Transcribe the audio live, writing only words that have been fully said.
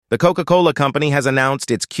The Coca-Cola Company has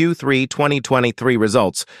announced its Q3 2023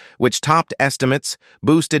 results, which topped estimates,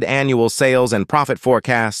 boosted annual sales and profit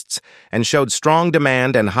forecasts, and showed strong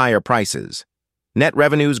demand and higher prices. Net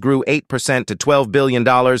revenues grew 8% to $12 billion,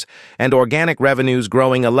 and organic revenues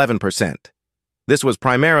growing 11%. This was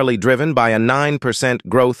primarily driven by a 9%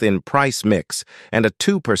 growth in price mix and a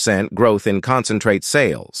 2% growth in concentrate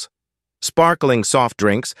sales. Sparkling soft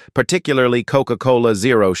drinks, particularly Coca-Cola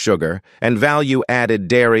Zero Sugar, and value-added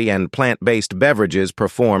dairy and plant-based beverages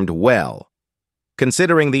performed well.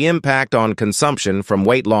 Considering the impact on consumption from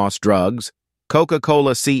weight loss drugs,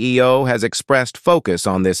 Coca-Cola CEO has expressed focus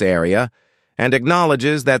on this area and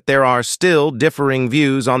acknowledges that there are still differing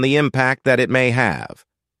views on the impact that it may have.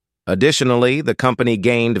 Additionally, the company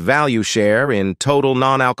gained value share in total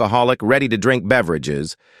non-alcoholic ready-to-drink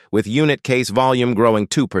beverages, with unit case volume growing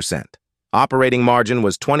 2%. Operating margin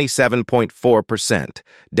was 27.4%,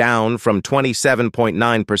 down from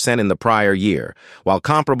 27.9% in the prior year, while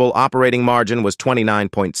comparable operating margin was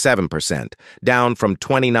 29.7%, down from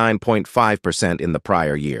 29.5% in the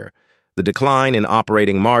prior year. The decline in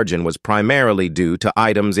operating margin was primarily due to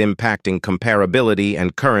items impacting comparability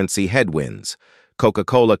and currency headwinds.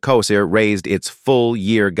 Coca-Cola COSIR raised its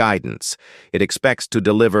full-year guidance. It expects to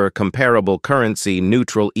deliver comparable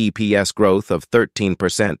currency-neutral EPS growth of 13%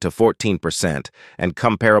 to 14% and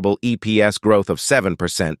comparable EPS growth of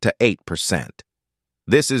 7% to 8%.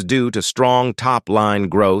 This is due to strong top-line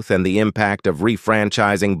growth and the impact of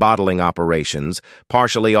refranchising bottling operations,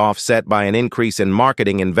 partially offset by an increase in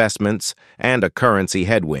marketing investments and a currency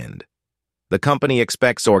headwind. The company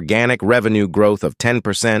expects organic revenue growth of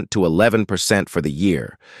 10% to 11% for the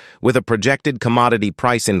year, with a projected commodity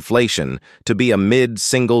price inflation to be a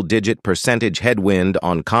mid-single-digit percentage headwind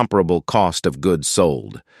on comparable cost of goods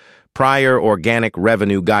sold. Prior organic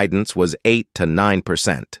revenue guidance was 8 to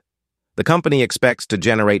 9%. The company expects to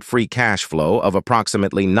generate free cash flow of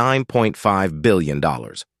approximately $9.5 billion,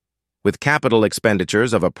 with capital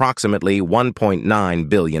expenditures of approximately $1.9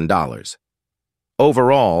 billion.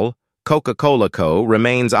 Overall, Coca-Cola Co.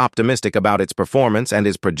 remains optimistic about its performance and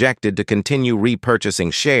is projected to continue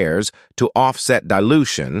repurchasing shares to offset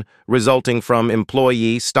dilution resulting from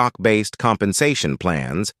employee stock-based compensation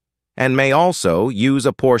plans, and may also use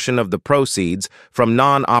a portion of the proceeds from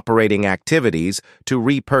non-operating activities to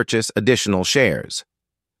repurchase additional shares.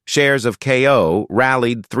 Shares of KO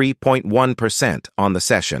rallied 3.1% on the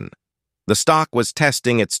session. The stock was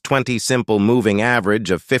testing its 20 simple moving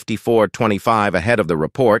average of 54.25 ahead of the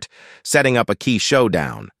report, setting up a key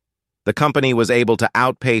showdown. The company was able to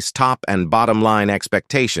outpace top and bottom line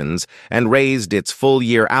expectations and raised its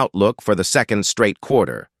full-year outlook for the second straight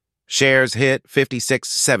quarter. Shares hit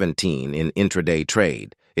 56.17 in intraday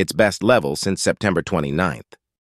trade, its best level since September 29th.